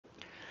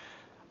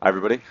Hi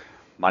everybody,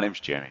 my name's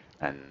Jamie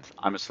and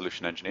I'm a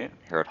solution engineer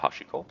here at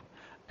HashiCorp,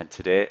 and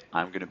today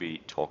I'm going to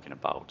be talking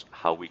about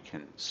how we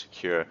can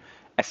secure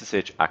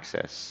SSH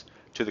access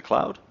to the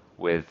cloud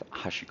with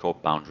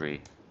HashiCorp Boundary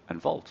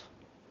and Vault.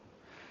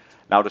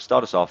 Now to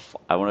start us off,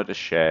 I wanted to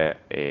share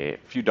a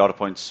few data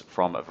points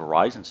from a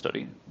Verizon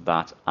study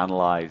that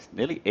analyzed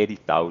nearly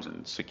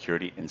 80,000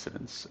 security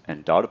incidents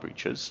and data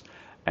breaches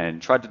and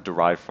tried to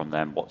derive from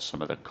them what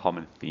some of the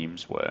common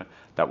themes were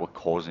that were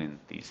causing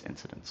these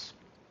incidents.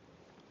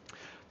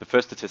 The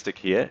first statistic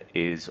here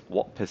is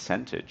what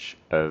percentage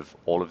of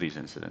all of these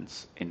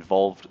incidents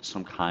involved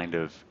some kind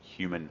of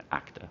human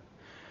actor.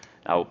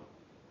 Now,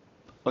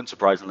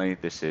 unsurprisingly,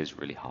 this is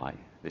really high.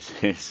 This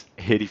is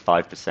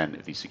 85%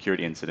 of these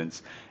security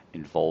incidents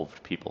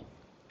involved people.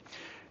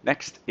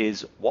 Next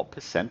is what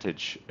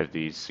percentage of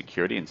these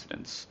security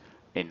incidents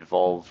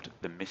involved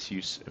the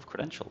misuse of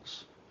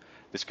credentials.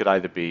 This could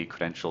either be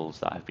credentials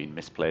that have been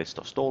misplaced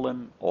or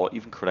stolen, or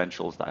even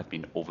credentials that have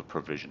been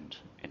over-provisioned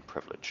in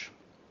privilege.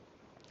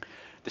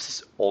 This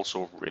is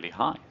also really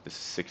high. This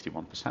is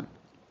 61%.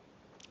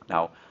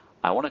 Now,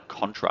 I want to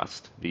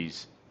contrast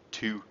these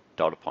two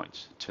data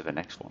points to the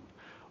next one,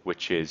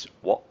 which is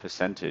what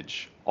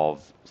percentage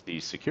of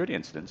these security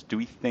incidents do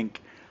we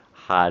think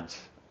had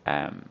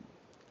a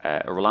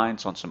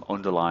reliance on some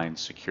underlying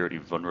security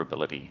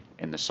vulnerability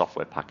in the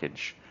software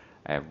package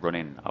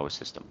running our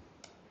system.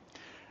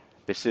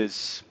 This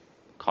is,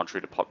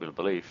 contrary to popular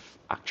belief,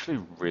 actually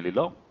really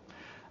low.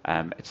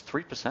 It's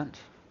 3%.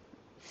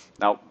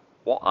 Now,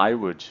 what I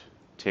would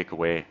take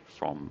away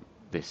from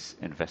this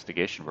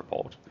investigation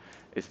report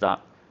is that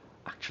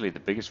actually the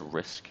biggest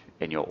risk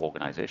in your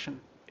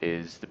organization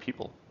is the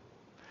people.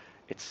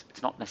 It's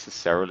not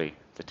necessarily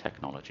the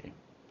technology.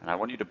 And I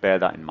want you to bear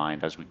that in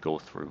mind as we go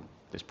through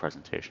this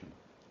presentation.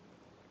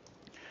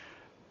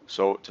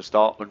 So to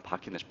start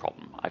unpacking this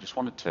problem, I just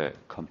wanted to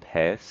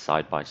compare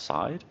side by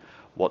side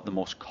what the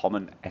most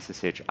common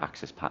SSH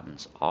access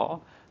patterns are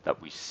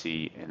that we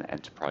see in the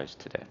enterprise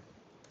today.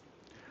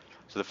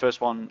 So the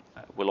first one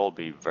we'll all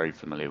be very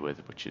familiar with,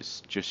 which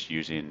is just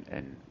using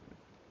an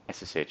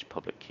SSH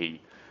public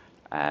key.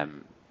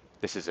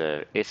 This is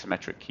an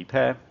asymmetric key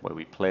pair where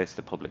we place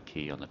the public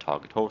key on the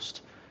target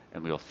host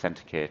and we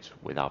authenticate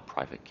with our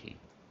private key.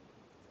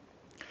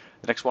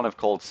 The next one I've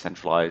called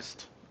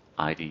centralized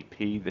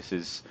IDP. This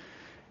is,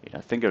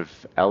 think of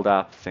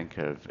LDAP, think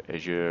of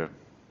Azure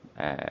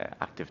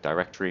Active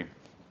Directory.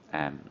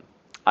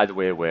 Either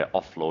way, we're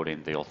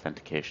offloading the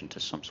authentication to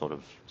some sort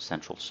of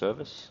central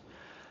service.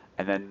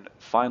 And then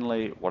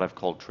finally, what I've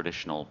called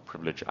traditional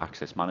privilege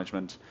access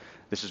management.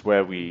 This is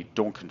where we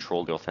don't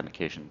control the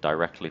authentication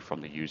directly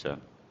from the user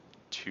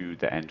to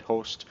the end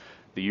host.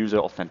 The user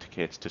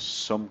authenticates to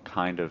some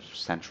kind of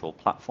central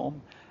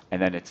platform,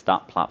 and then it's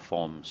that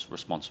platform's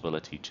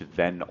responsibility to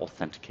then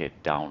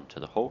authenticate down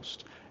to the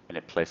host, and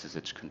it places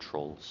its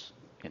controls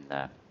in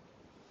there.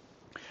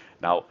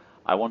 Now,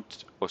 I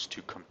want us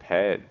to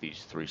compare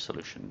these three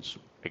solutions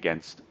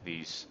against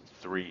these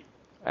three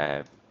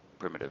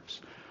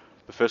primitives.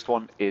 The first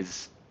one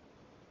is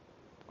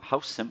how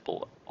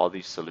simple are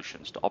these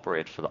solutions to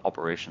operate for the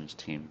operations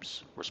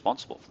teams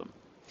responsible for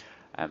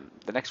them?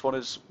 The next one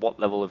is what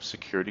level of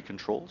security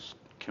controls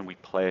can we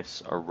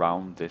place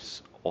around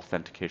this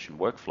authentication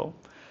workflow?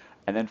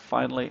 And then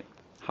finally,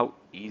 how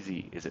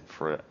easy is it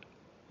for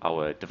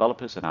our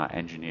developers and our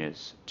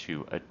engineers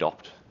to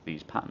adopt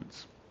these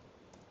patterns?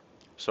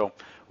 So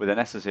with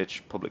an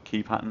SSH public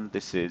key pattern,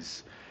 this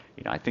is,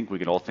 I think we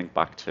can all think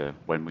back to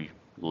when we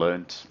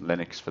learned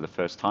Linux for the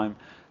first time.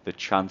 The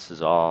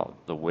chances are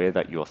the way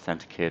that you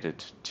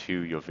authenticated to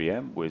your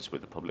VM was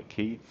with a public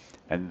key,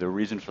 and the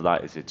reason for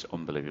that is it's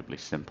unbelievably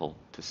simple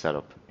to set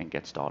up and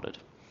get started.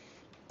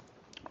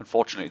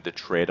 Unfortunately, the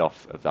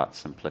trade-off of that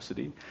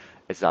simplicity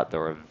is that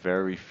there are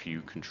very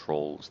few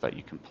controls that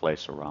you can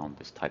place around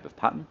this type of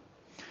pattern,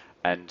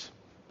 and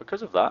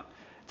because of that,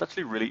 it's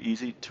actually really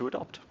easy to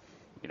adopt.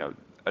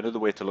 Another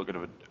way to look at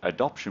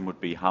adoption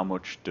would be how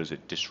much does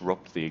it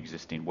disrupt the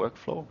existing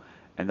workflow,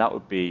 and that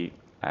would be,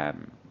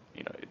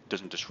 it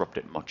doesn't disrupt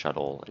it much at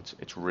all.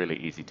 It's really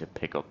easy to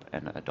pick up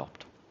and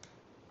adopt.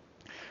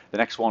 The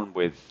next one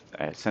with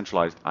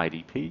centralized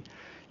IDP,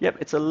 yep,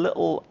 it's a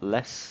little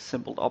less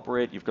simple to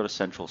operate. You've got a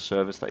central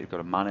service that you've got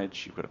to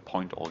manage. You've got to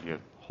point all your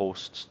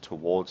hosts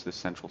towards this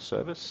central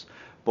service,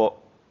 but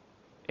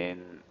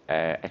in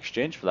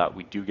exchange for that,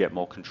 we do get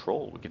more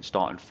control. We can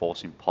start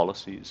enforcing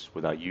policies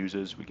with our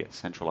users. We get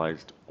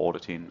centralized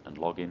auditing and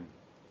logging.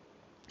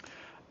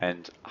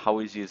 And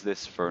how easy is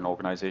this for an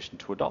organization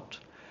to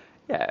adopt?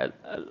 Yeah,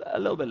 a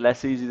little bit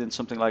less easy than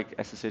something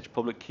like SSH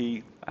public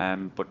key,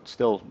 but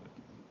still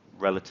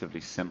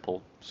relatively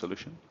simple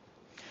solution.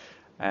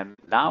 And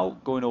now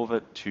going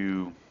over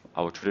to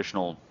our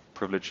traditional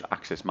privilege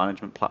access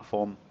management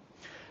platform.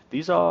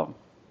 These are,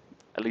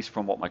 at least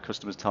from what my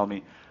customers tell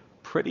me,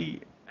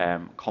 pretty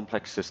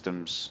complex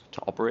systems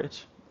to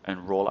operate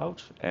and roll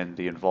out, and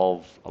they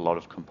involve a lot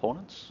of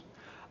components.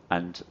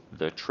 And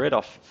the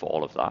trade-off for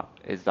all of that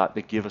is that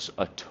they give us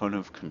a ton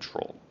of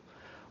control.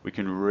 we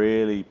can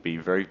really be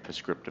very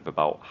prescriptive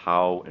about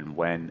how and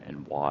when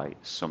and why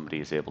somebody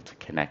is able to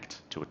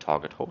connect to a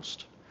target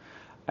host.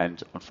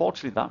 And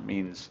unfortunately, that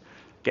means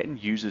getting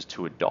users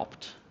to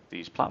adopt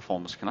these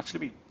platforms can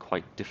actually be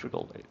quite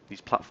difficult.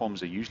 These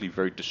platforms are usually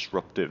very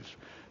disruptive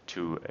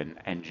to an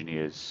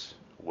engineer's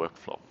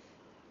workflow.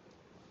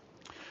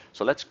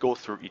 So let's go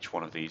through each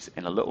one of these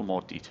in a little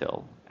more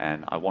detail,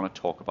 and I want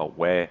to talk about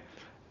where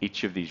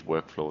each of these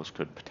workflows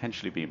could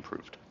potentially be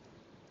improved.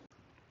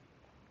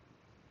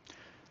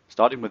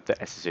 Starting with the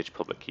SSH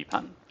public key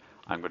pattern,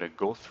 I'm going to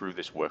go through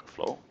this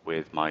workflow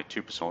with my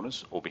two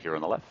personas over here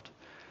on the left.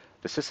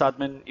 The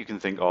sysadmin you can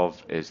think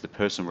of as the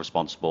person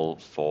responsible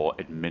for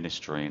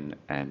administering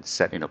and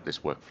setting up this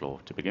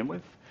workflow to begin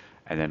with,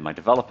 and then my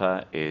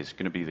developer is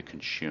going to be the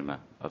consumer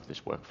of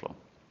this workflow.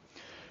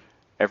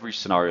 Every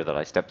scenario that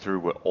I step through,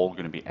 we're all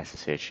going to be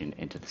SSHing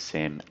into the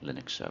same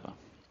Linux server.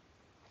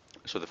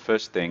 So the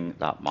first thing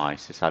that my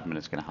sysadmin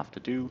is going to have to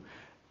do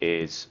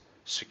is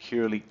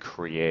securely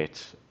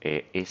create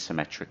an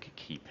asymmetric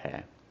key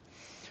pair.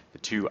 The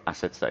two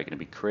assets that are going to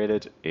be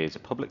created is a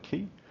public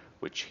key,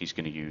 which he's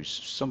going to use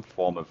some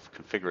form of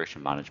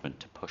configuration management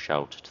to push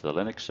out to the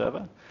Linux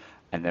server.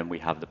 And then we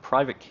have the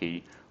private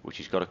key, which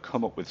he's got to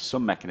come up with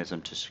some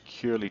mechanism to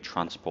securely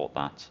transport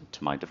that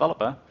to my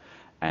developer.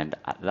 And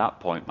at that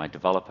point, my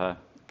developer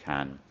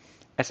can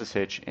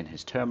SSH in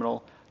his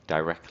terminal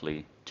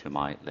directly to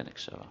my Linux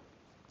server.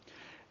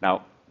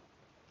 Now,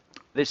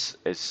 this,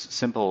 as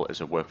simple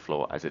as a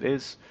workflow as it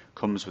is,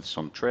 comes with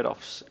some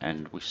trade-offs,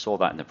 and we saw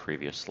that in the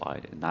previous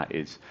slide, and that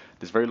is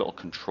there's very little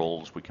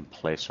controls we can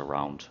place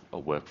around a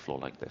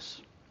workflow like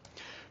this.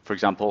 For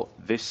example,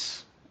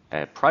 this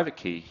private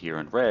key here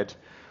in red,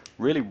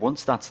 really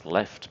once that's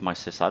left my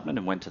sysadmin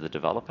and went to the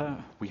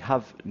developer, we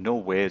have no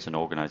way as an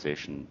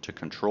organization to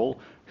control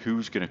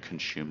who's going to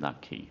consume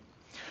that key.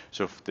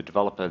 So if the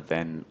developer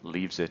then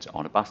leaves it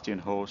on a Bastion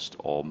host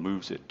or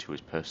moves it to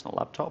his personal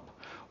laptop,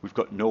 we've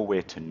got no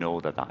way to know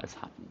that that has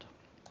happened.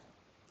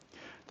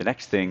 The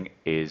next thing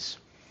is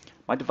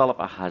my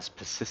developer has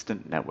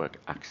persistent network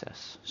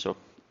access. So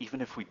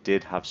even if we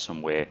did have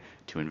some way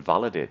to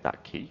invalidate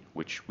that key,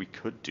 which we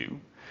could do,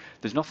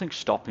 there's nothing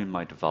stopping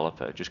my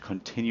developer just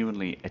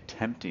continually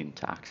attempting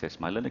to access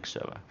my Linux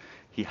server.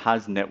 He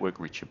has network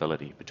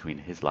reachability between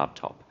his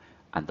laptop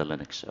and the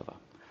Linux server.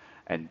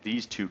 And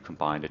these two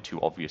combined are two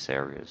obvious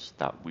areas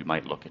that we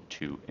might look at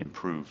to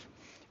improve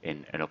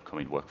in an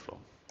upcoming workflow.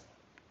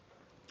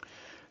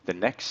 The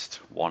next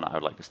one I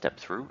would like to step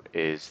through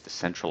is the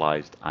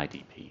centralized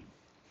IDP.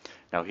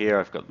 Now here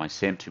I've got my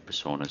same two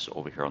personas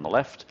over here on the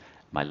left,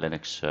 my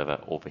Linux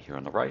server over here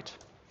on the right.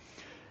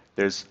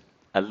 There's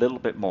a little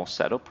bit more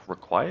setup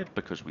required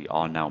because we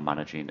are now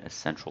managing a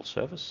central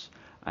service,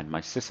 and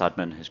my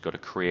sysadmin has got to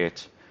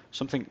create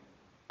something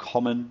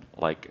common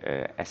like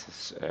a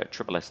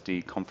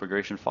SSD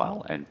configuration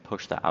file and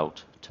push that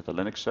out to the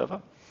Linux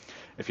server.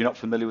 If you're not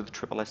familiar with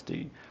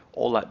SSD,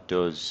 all that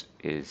does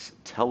is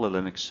tell the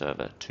Linux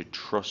server to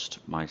trust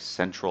my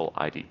central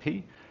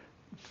IDP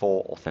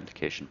for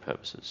authentication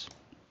purposes.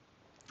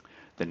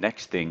 The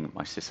next thing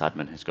my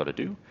sysadmin has got to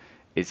do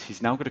is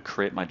he's now going to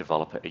create my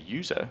developer a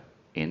user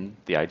in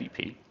the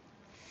IDP.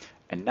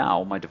 And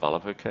now my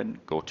developer can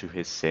go to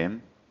his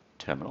same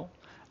terminal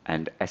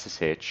and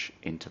SSH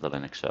into the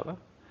Linux server.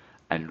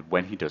 And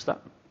when he does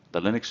that,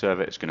 the Linux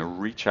server is going to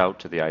reach out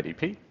to the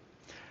IDP,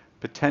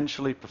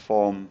 potentially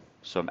perform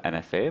some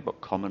MFA, but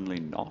commonly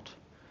not,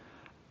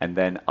 and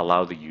then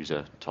allow the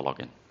user to log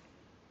in.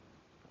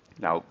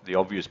 Now, the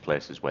obvious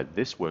places where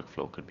this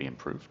workflow could be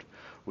improved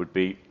would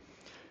be,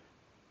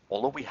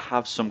 although we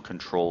have some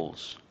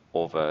controls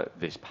over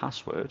this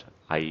password,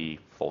 i.e.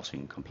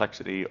 forcing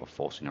complexity or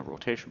forcing a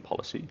rotation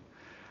policy,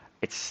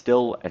 it's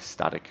still a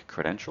static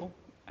credential,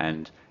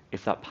 and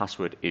if that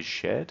password is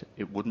shared,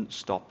 it wouldn't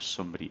stop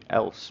somebody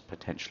else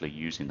potentially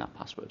using that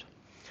password.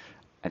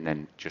 And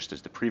then just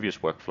as the previous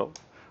workflow,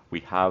 we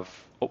have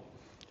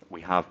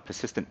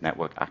persistent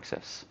network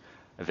access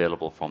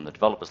available from the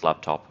developer's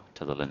laptop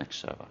to the Linux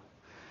server.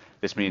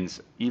 This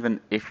means even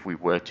if we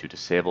were to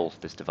disable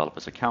this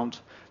developer's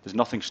account, there's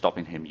nothing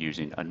stopping him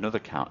using another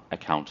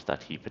account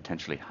that he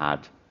potentially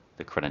had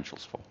the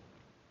credentials for.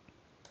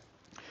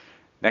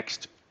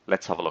 Next,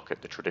 let's have a look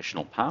at the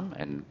traditional PAM,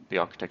 and the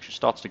architecture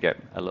starts to get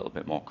a little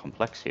bit more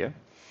complex here.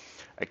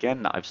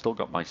 Again, I've still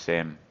got my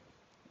same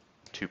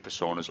two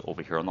personas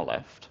over here on the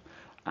left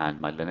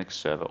and my Linux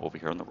server over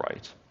here on the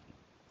right.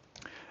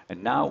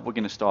 And now we're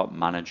going to start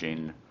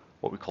managing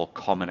what we call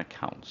common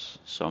accounts,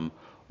 some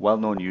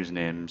well-known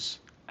usernames,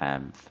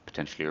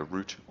 potentially a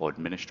root or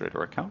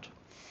administrator account,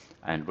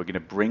 and we're going to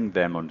bring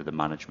them under the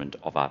management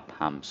of our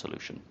PAM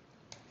solution.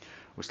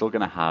 We're still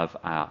going to have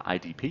our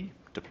IDP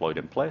deployed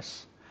in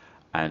place,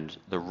 and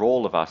the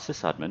role of our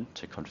sysadmin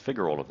to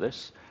configure all of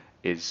this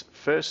is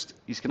first,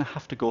 he's going to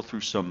have to go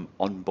through some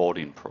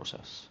onboarding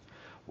process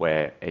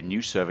where a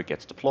new server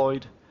gets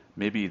deployed.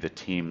 Maybe the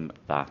team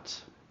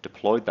that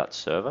deployed that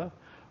server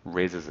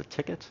raises a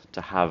ticket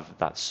to have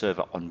that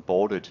server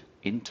onboarded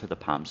into the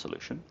PAM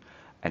solution,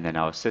 and then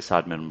our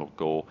sysadmin will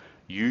go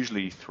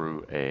usually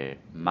through a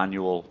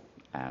manual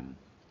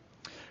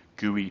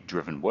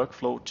GUI-driven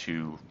workflow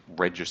to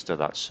register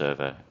that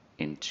server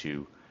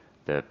into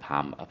the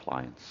PAM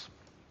appliance.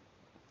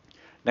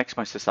 Next,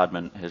 my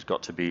sysadmin has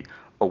got to be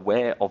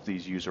aware of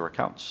these user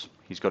accounts.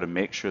 He's got to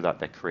make sure that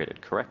they're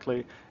created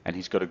correctly, and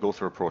he's got to go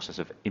through a process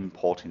of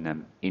importing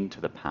them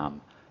into the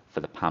PAM for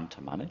the PAM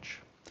to manage.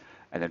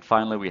 And then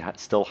finally, we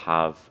still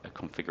have a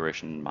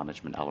configuration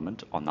management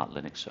element on that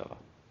Linux server.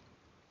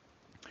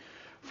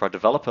 For a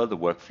developer, the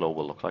workflow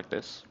will look like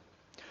this.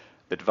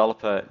 The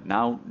developer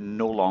now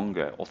no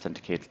longer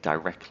authenticates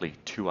directly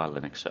to our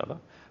Linux server,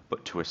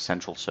 but to a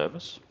central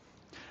service.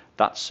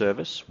 That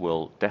service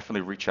will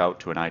definitely reach out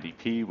to an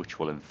IDP, which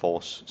will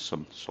enforce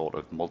some sort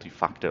of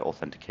multi-factor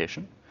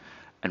authentication.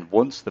 And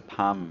once the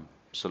PAM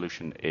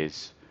solution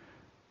is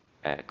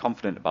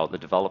confident about the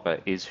developer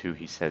is who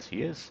he says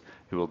he is,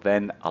 he will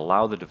then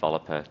allow the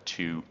developer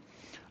to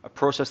a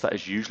process that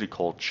is usually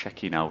called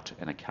checking out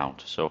an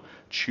account. So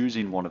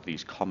choosing one of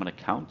these common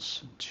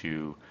accounts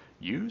to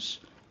use,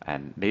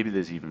 and maybe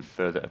there's even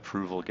further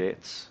approval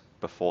gates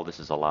before this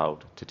is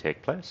allowed to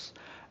take place.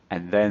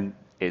 And then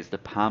is the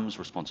PAM's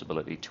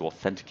responsibility to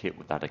authenticate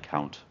with that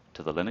account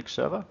to the Linux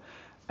server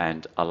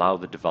and allow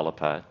the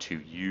developer to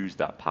use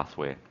that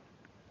pathway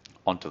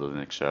onto the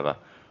Linux server,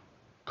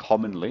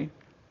 commonly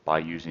by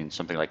using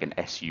something like an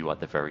SU at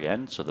the very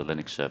end, so the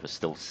Linux server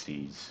still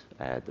sees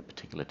the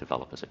particular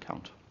developer's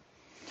account.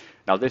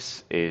 Now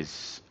this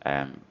is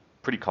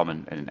pretty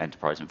common in an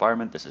enterprise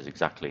environment. This is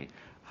exactly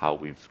how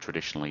we've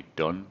traditionally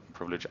done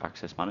privileged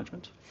access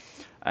management.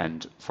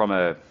 And from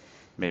a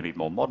maybe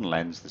more modern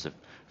lens, there's a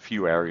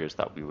few areas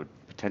that we would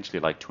potentially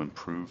like to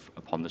improve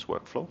upon this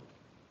workflow.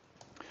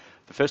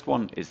 The first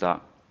one is that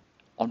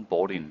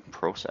onboarding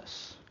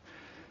process.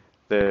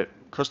 The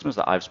customers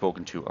that I've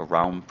spoken to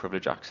around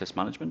privileged access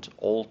management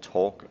all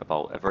talk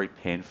about a very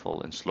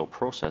painful and slow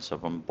process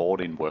of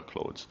onboarding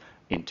workloads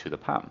into the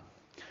PAM.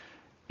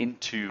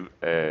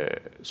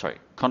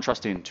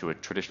 Contrasting to a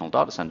traditional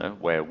data center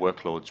where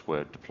workloads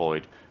were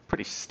deployed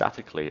pretty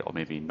statically or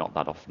maybe not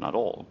that often at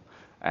all.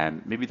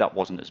 Maybe that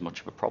wasn't as much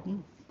of a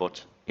problem,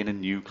 but in a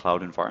new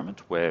cloud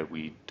environment where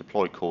we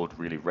deploy code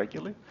really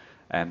regularly,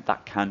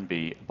 that can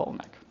be a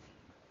bottleneck.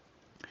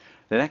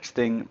 The next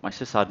thing, my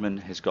sysadmin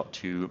has got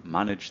to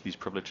manage these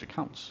privileged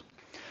accounts.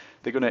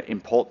 They're going to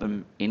import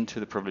them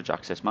into the privileged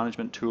access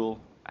management tool,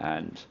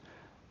 and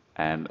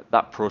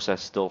that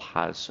process still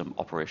has some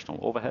operational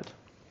overhead.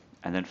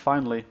 And then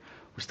finally,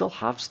 we still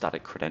have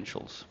static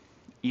credentials.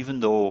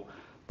 Even though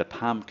the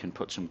PAM can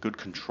put some good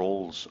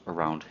controls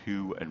around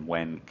who and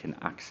when can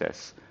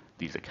access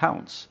these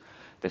accounts,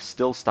 there's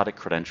still static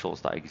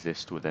credentials that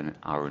exist within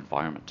our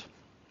environment.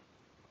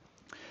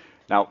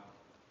 Now,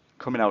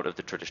 coming out of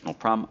the traditional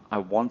PAM, I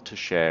want to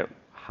share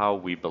how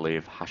we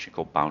believe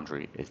HashiCorp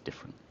Boundary is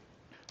different.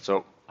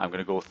 So I'm going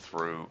to go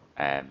through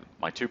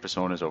my two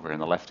personas over here on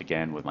the left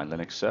again with my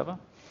Linux server.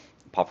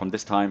 Apart from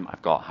this time,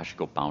 I've got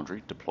HashiCorp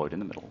Boundary deployed in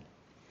the middle.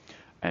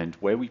 And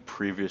where we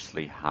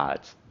previously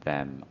had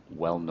them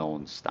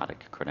well-known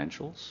static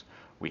credentials,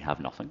 we have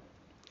nothing.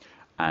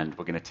 And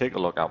we're going to take a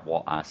look at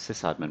what our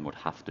sysadmin would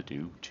have to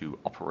do to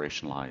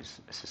operationalize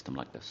a system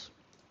like this.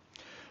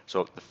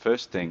 So the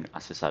first thing our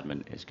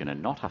sysadmin is going to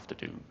not have to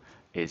do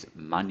is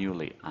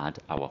manually add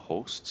our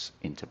hosts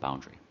into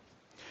Boundary.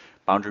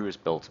 Boundary was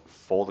built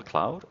for the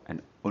cloud and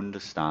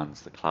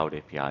understands the cloud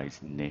APIs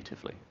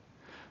natively.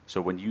 So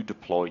when you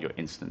deploy your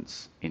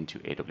instance into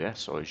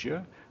AWS or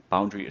Azure,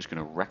 Boundary is going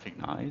to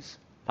recognize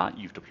that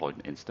you've deployed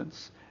an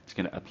instance. It's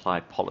going to apply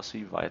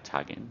policy via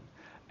tagging,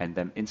 and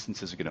then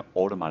instances are going to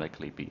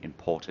automatically be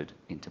imported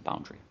into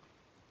Boundary.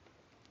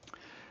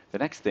 The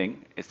next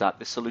thing is that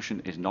this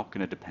solution is not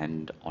going to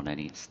depend on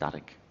any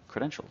static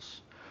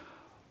credentials.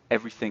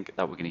 Everything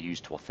that we're going to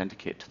use to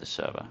authenticate to the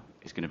server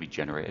is going to be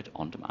generated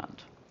on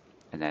demand.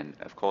 And then,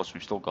 of course,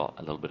 we've still got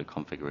a little bit of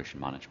configuration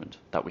management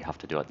that we have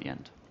to do at the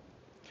end.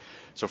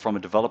 So from a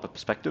developer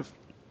perspective,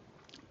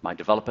 my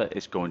developer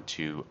is going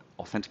to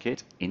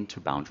authenticate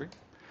into Boundary,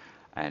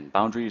 and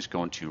Boundary is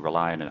going to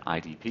rely on an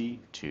IDP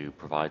to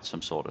provide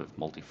some sort of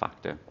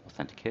multi-factor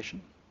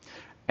authentication.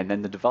 And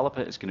then the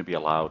developer is going to be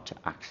allowed to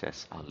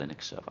access our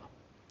Linux server.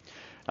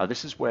 Now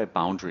this is where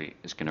Boundary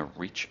is going to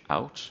reach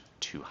out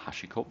to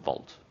HashiCorp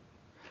Vault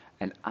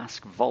and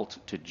ask Vault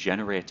to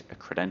generate a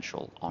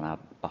credential on our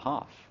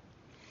behalf.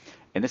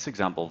 In this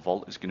example,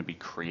 Vault is going to be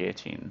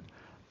creating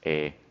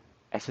a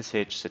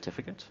SSH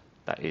certificate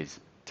that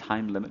is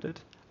time limited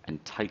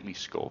and tightly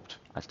scoped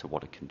as to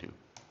what it can do.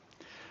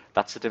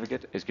 That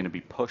certificate is going to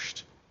be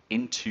pushed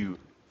into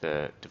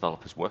the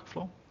developer's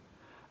workflow,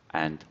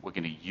 and we're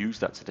going to use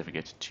that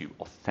certificate to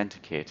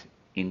authenticate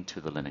into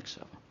the Linux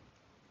server.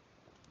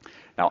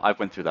 Now, I've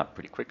went through that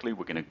pretty quickly.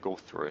 We're going to go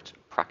through it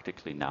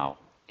practically now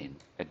in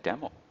a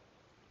demo.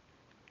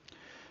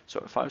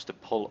 So if I was to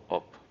pull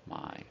up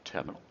my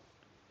terminal,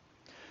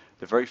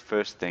 the very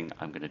first thing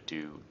I'm going to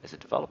do as a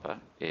developer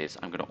is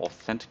I'm going to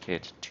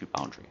authenticate to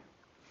Boundary.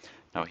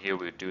 Now here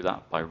we would do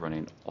that by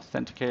running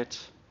authenticate.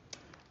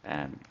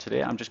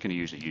 Today I'm just going to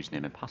use a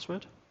username and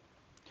password.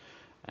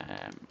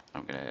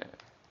 I'm going to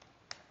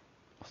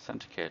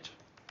authenticate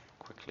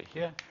quickly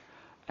here,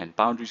 and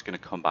Boundary is going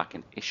to come back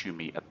and issue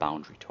me a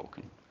boundary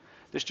token.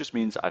 This just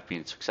means I've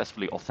been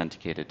successfully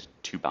authenticated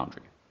to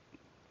Boundary.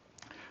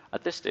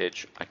 At this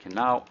stage, I can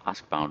now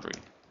ask Boundary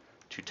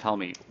to tell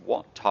me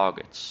what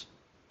targets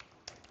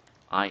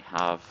I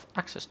have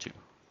access to.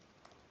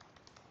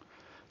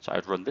 So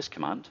I'd run this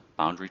command,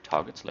 boundary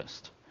targets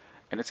list,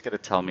 and it's going to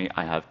tell me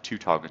I have 2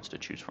 targets to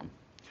choose from.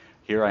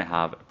 Here I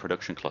have a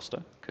production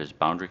cluster, because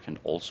Boundary can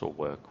also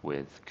work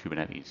with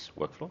Kubernetes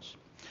workflows.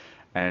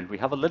 And we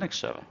have a Linux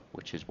server,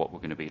 which is what we're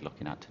going to be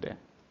looking at today.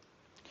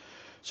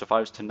 So if I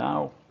was to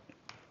now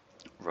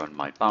run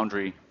my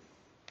Boundary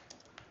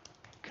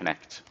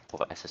connect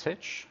over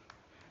SSH,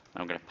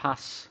 I'm going to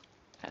pass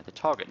the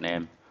target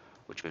name,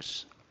 which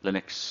was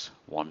Linux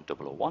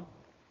 1001.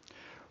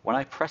 When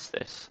I press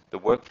this, the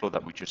workflow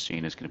that we just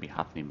seen is going to be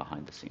happening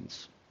behind the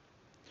scenes.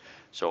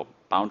 So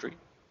Boundary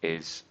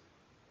is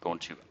going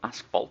to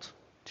ask Vault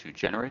to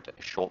generate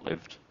a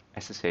short-lived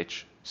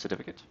SSH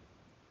certificate,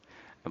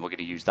 and we're going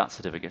to use that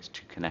certificate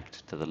to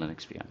connect to the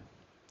Linux VM.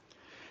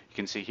 You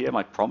can see here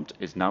my prompt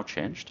is now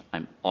changed.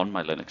 I'm on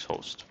my Linux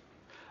host,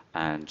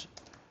 and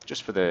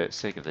just for the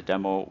sake of the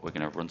demo, we're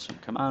going to run some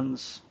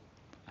commands.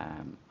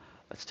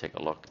 Let's take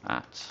a look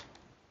at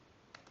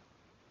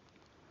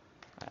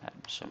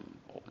some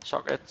open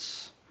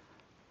sockets.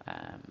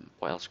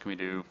 What else can we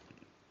do?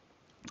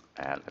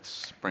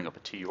 Let's bring up a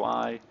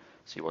TUI,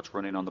 see what's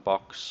running on the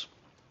box,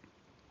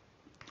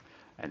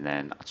 and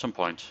then at some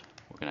point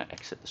we're going to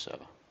exit the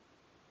server.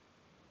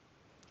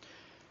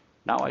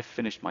 Now I've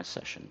finished my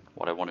session,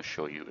 what I want to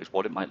show you is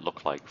what it might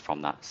look like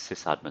from that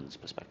sysadmin's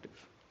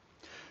perspective.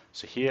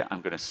 So here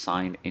I'm going to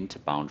sign into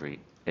Boundary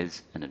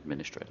as an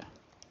administrator.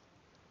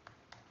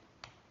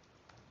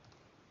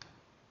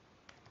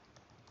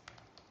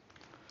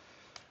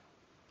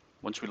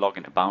 Once we log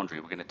into Boundary,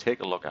 we're going to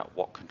take a look at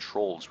what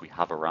controls we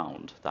have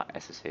around that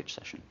SSH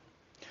session.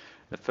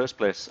 The first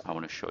place I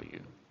want to show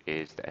you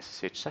is the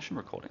SSH session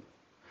recording.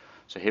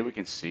 So here we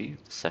can see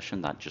the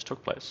session that just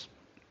took place.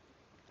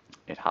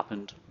 It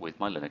happened with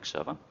my Linux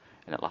server,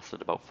 and it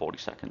lasted about 40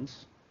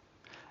 seconds.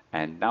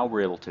 And now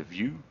we're able to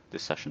view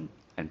this session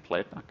and play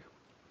it back.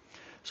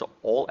 So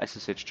all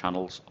SSH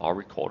channels are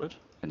recorded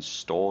and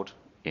stored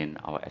in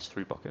our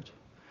S3 bucket.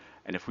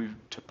 And if we were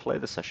to play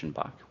the session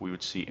back, we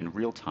would see in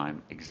real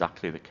time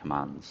exactly the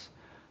commands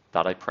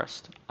that I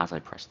pressed as I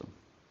pressed them.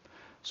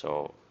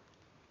 So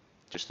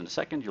just in a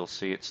second, you'll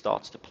see it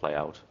starts to play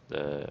out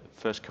the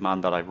first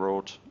command that I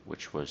wrote,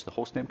 which was the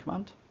hostname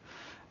command,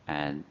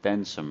 and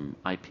then some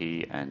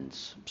IP and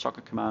some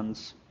socket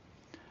commands.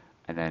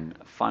 And then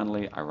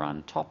finally, I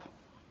ran top.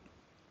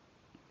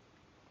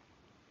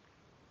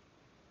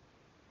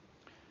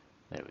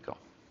 There we go.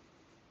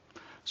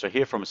 So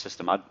here from a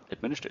system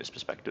administrator's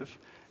perspective,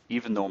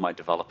 even though my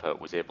developer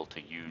was able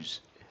to use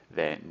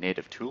their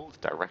native tools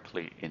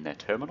directly in their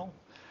terminal,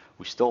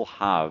 we still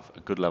have a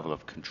good level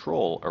of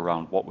control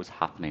around what was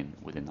happening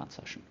within that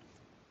session.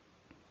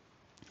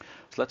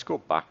 So let's go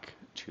back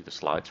to the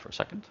slides for a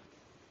second.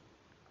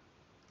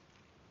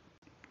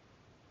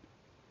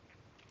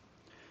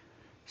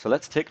 So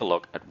let's take a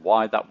look at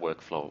why that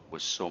workflow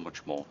was so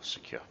much more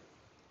secure.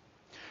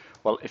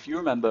 Well, if you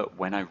remember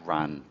when I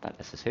ran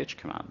that SSH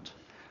command,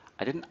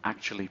 I didn't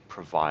actually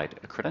provide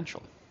a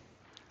credential.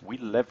 We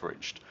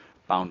leveraged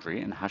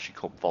Boundary and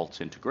HashiCorp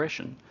Vault's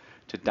integration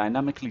to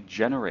dynamically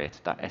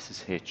generate that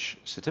SSH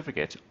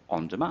certificate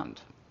on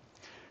demand.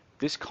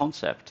 This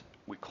concept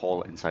we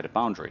call inside a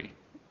Boundary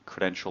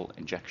credential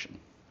injection.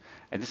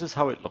 And this is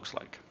how it looks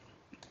like.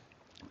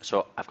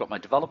 So I've got my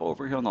developer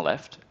over here on the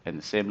left and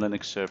the same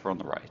Linux server on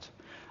the right.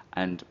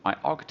 And my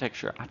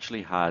architecture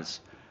actually has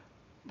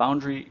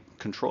Boundary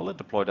controller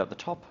deployed at the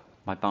top,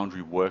 my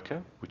Boundary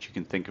worker, which you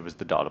can think of as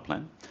the data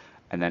plane,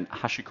 and then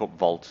HashiCorp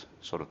Vault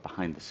sort of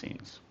behind the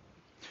scenes.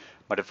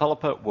 My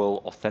developer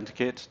will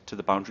authenticate to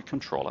the Boundary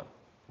controller,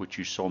 which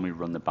you saw me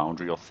run the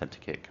Boundary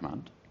authenticate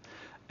command,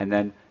 and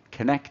then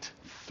connect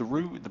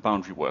through the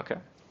Boundary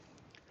worker.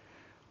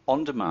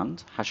 On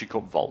demand,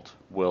 HashiCorp Vault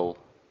will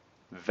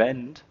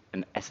vend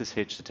an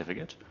SSH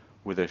certificate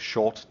with a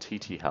short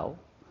TTL,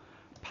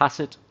 pass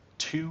it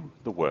to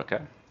the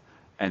worker,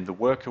 and the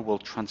worker will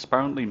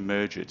transparently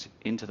merge it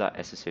into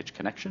that SSH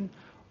connection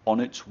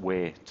on its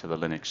way to the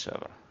Linux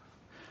server.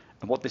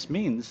 And what this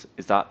means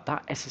is that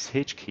that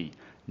SSH key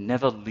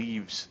never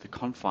leaves the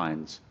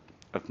confines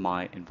of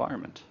my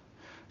environment.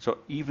 So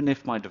even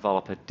if my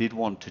developer did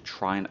want to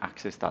try and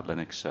access that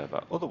Linux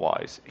server,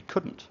 otherwise it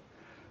couldn't.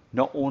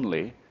 Not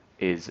only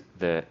is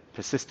the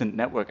persistent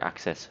network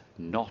access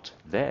not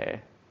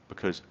there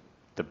because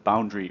the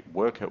Boundary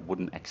worker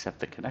wouldn't accept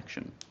the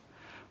connection,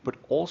 but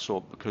also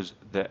because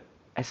the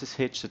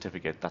SSH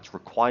certificate that's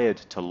required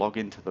to log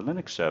into the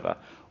Linux server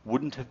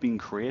wouldn't have been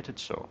created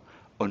so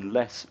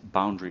unless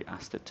Boundary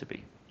asked it to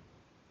be.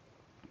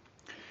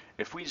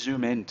 If we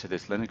zoom into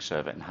this Linux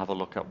server and have a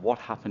look at what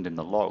happened in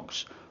the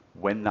logs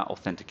when that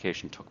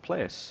authentication took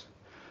place,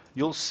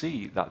 you'll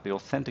see that the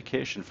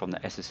authentication from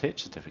the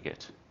SSH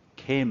certificate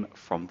came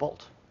from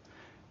Vault.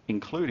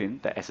 including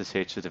the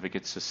SSH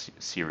certificate's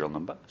serial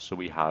number, so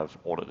we have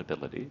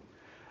auditability,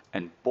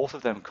 and both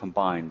of them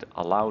combined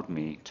allowed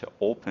me to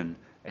open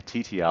a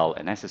TTL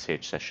and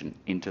SSH session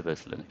into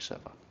this Linux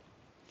server.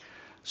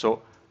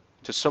 So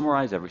to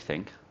summarize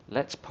everything,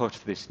 let's put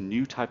this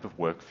new type of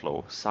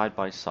workflow side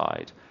by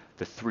side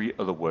the three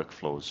other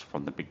workflows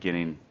from the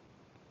beginning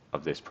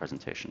of this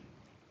presentation.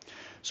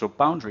 So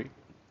Boundary,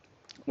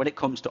 when it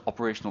comes to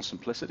operational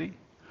simplicity,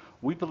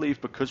 we believe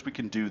because we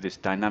can do this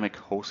dynamic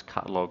host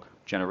catalog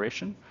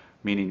generation,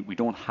 meaning we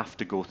don't have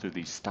to go through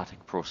these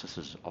static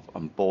processes of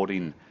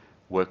onboarding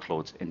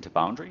workloads into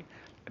Boundary,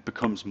 it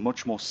becomes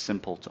much more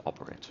simple to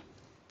operate.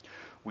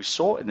 We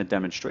saw in the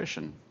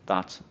demonstration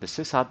that the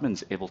sysadmin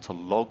is able to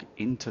log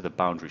into the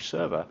Boundary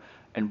server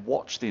and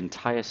watch the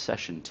entire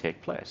session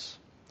take place,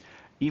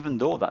 even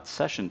though that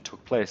session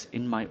took place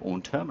in my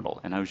own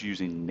terminal and I was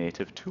using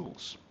native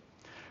tools.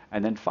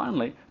 And then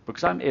finally,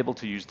 because I'm able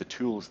to use the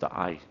tools that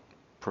I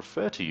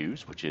prefer to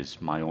use, which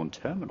is my own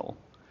terminal,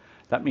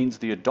 that means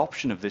the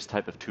adoption of this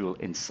type of tool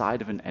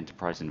inside of an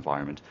enterprise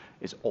environment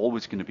is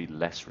always going to be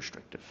less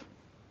restrictive.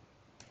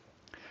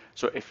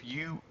 So if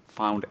you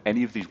found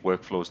any of these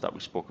workflows that we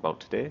spoke about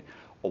today,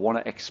 or want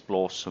to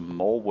explore some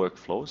more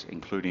workflows,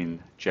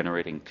 including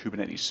generating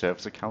Kubernetes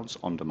service accounts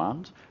on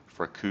demand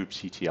for a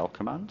kubectl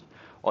command,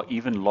 or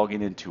even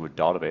logging into a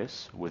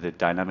database with a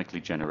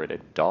dynamically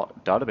generated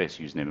database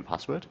username and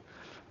password,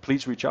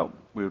 please reach out.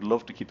 We would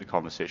love to keep the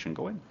conversation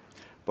going.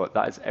 But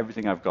that is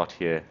everything I've got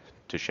here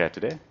to share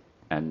today,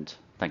 and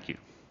thank you.